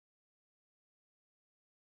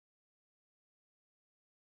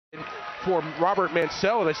for Robert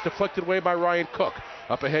Mansell, and it's deflected away by Ryan Cook.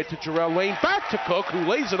 Up ahead to Jarrell Lane, back to Cook, who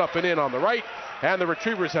lays it up and in on the right, and the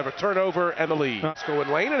Retrievers have a turnover and the lead. Let's go in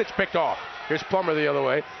Lane, and it's picked off. Here's Plummer the other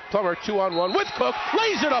way. Plummer 2-on-1 with Cook,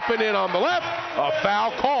 lays it up and in on the left. A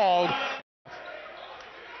foul called.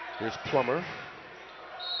 Here's Plummer.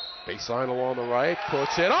 Baseline along the right,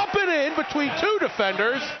 puts it up and in between two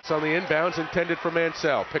defenders. It's on the inbounds, intended for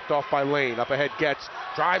Mansell. Picked off by Lane. Up ahead, Getz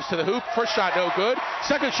drives to the hoop. First shot no good.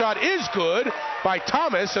 Second shot is good by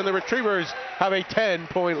Thomas, and the Retrievers have a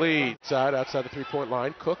 10-point lead. Outside the three-point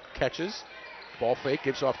line, Cook catches. Ball fake,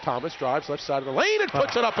 gives off Thomas, drives left side of the lane and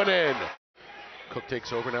puts it up and in. Cook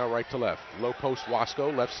takes over now right to left. Low post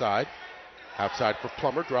Wasco, left side. Outside for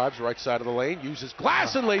Plummer, drives right side of the lane, uses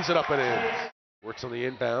glass and lays it up and in. Works on the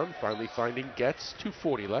inbound, finally finding Getz,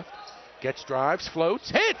 2:40 left. Getz drives, floats,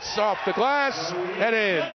 hits off the glass, and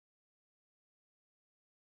in.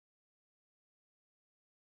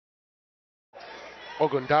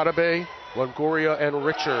 Ogundadabe, Longoria, and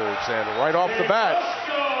Richards, and right off the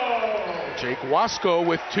bat, Jake Wasco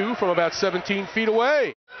with two from about 17 feet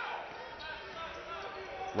away.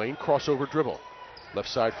 Lane crossover dribble, left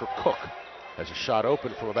side for Cook. Has a shot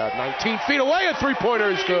open from about 19 feet away, and three-pointer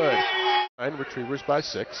is good. And Retrievers by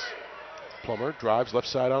 6. Plummer drives left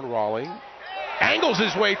side on Rawling. Angles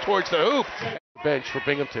his way towards the hoop. Bench for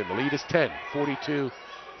Binghamton. The lead is 10, 42-32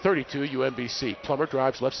 UMBC. Plummer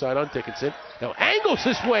drives left side on Dickinson. Now angles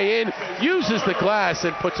his way in, uses the glass,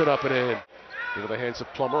 and puts it up and in. Into the hands of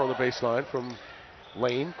Plummer on the baseline from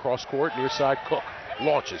Lane. Cross court, near side Cook.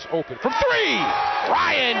 Launches, open from 3.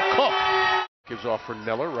 Ryan Cook. Gives off for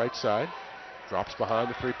Neller, right side. Drops behind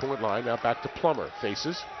the three-point line. Now back to Plummer.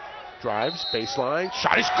 Faces. Drives, baseline,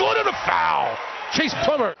 shot is good and a foul. Chase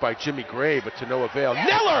Plummer by Jimmy Gray, but to no avail.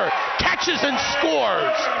 Neller catches and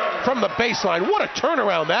scores from the baseline. What a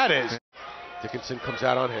turnaround that is. Dickinson comes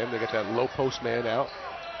out on him. They get that low post man out.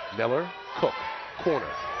 Neller, Cook, corner,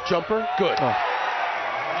 jumper, good.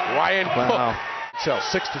 Ryan Cook, sells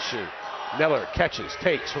 6 to shoot. Neller catches,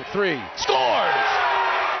 takes from 3, scores!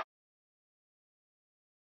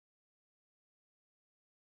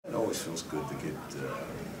 It always feels good to get,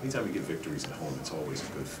 anytime you get victories at home, it's always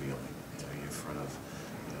a good feeling. You know, you're in front of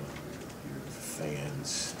your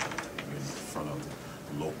fans, you're in front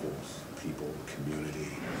of locals, people, community,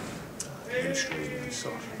 administrators.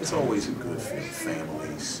 So it's always a good feeling,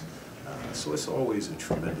 families. So it's always a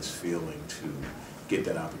tremendous feeling to get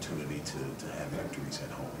that opportunity to have victories at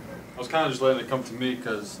home. I was kind of just letting it come to me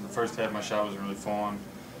because in the first half my shot wasn't really falling.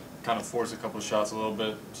 Kind of forced a couple of shots a little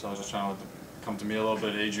bit, so I was just trying to let it come to me a little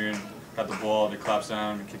bit. Adrian got the ball, they collapsed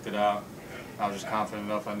down, and kicked it out. I was just confident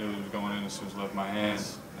enough. I knew it was going in as soon as it left my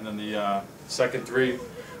hands. And then the second three,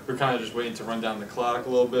 we were kind of just waiting to run down the clock a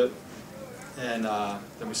little bit. And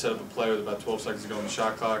then we set up a play with about 12 seconds to go on the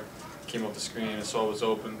shot clock. Came up the screen and saw it was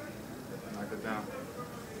open, and knocked it down.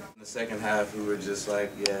 In the second half, we were just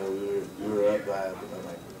like, yeah, we were up by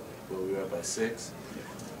we were up by 6.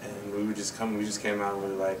 And we just came out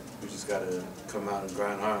with like, we just gotta come out and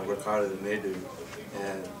grind hard and work harder than they do.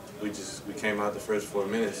 And we came out the first 4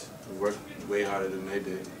 minutes, we worked way harder than they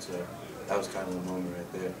did. So that was kind of the moment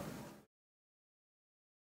right there.